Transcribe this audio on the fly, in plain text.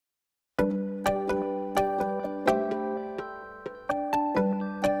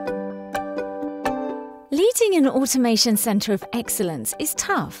Creating an automation centre of excellence is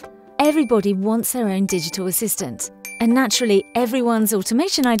tough. Everybody wants their own digital assistant, and naturally everyone's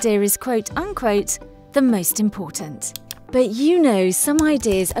automation idea is quote-unquote the most important. But you know some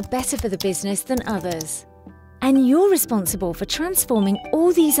ideas are better for the business than others. And you're responsible for transforming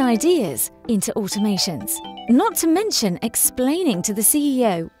all these ideas into automations. Not to mention explaining to the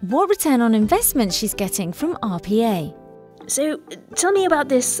CEO what return on investment she's getting from RPA. So, tell me about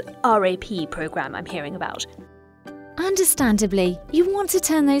this RAP program I'm hearing about. Understandably, you want to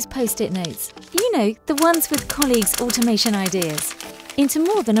turn those post-it notes, you know, the ones with colleagues' automation ideas, into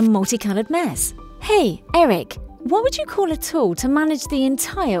more than a multicoloured mess. Hey, Eric, what would you call a tool to manage the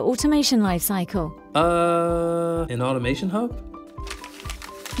entire automation lifecycle? An automation hub?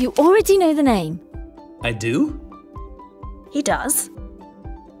 You already know the name. I do? He does.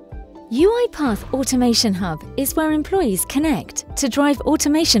 UiPath Automation Hub is where employees connect to drive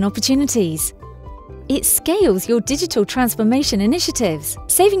automation opportunities. It scales your digital transformation initiatives,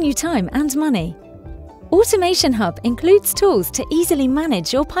 saving you time and money. Automation Hub includes tools to easily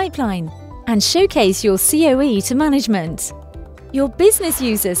manage your pipeline and showcase your COE to management. Your business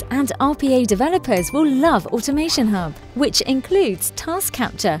users and RPA developers will love Automation Hub, which includes Task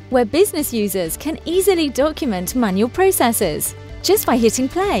Capture, where business users can easily document manual processes just by hitting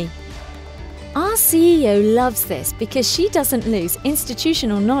play. Our CEO loves this because she doesn't lose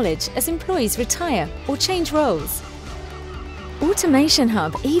institutional knowledge as employees retire or change roles. Automation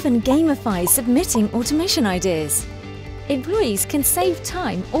Hub even gamifies submitting automation ideas. Employees can save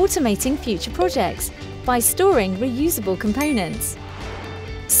time automating future projects by storing reusable components.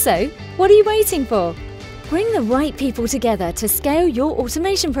 So, what are you waiting for? Bring the right people together to scale your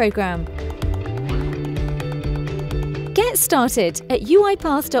automation program. Get started at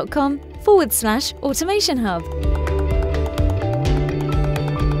uipath.com/automation hub.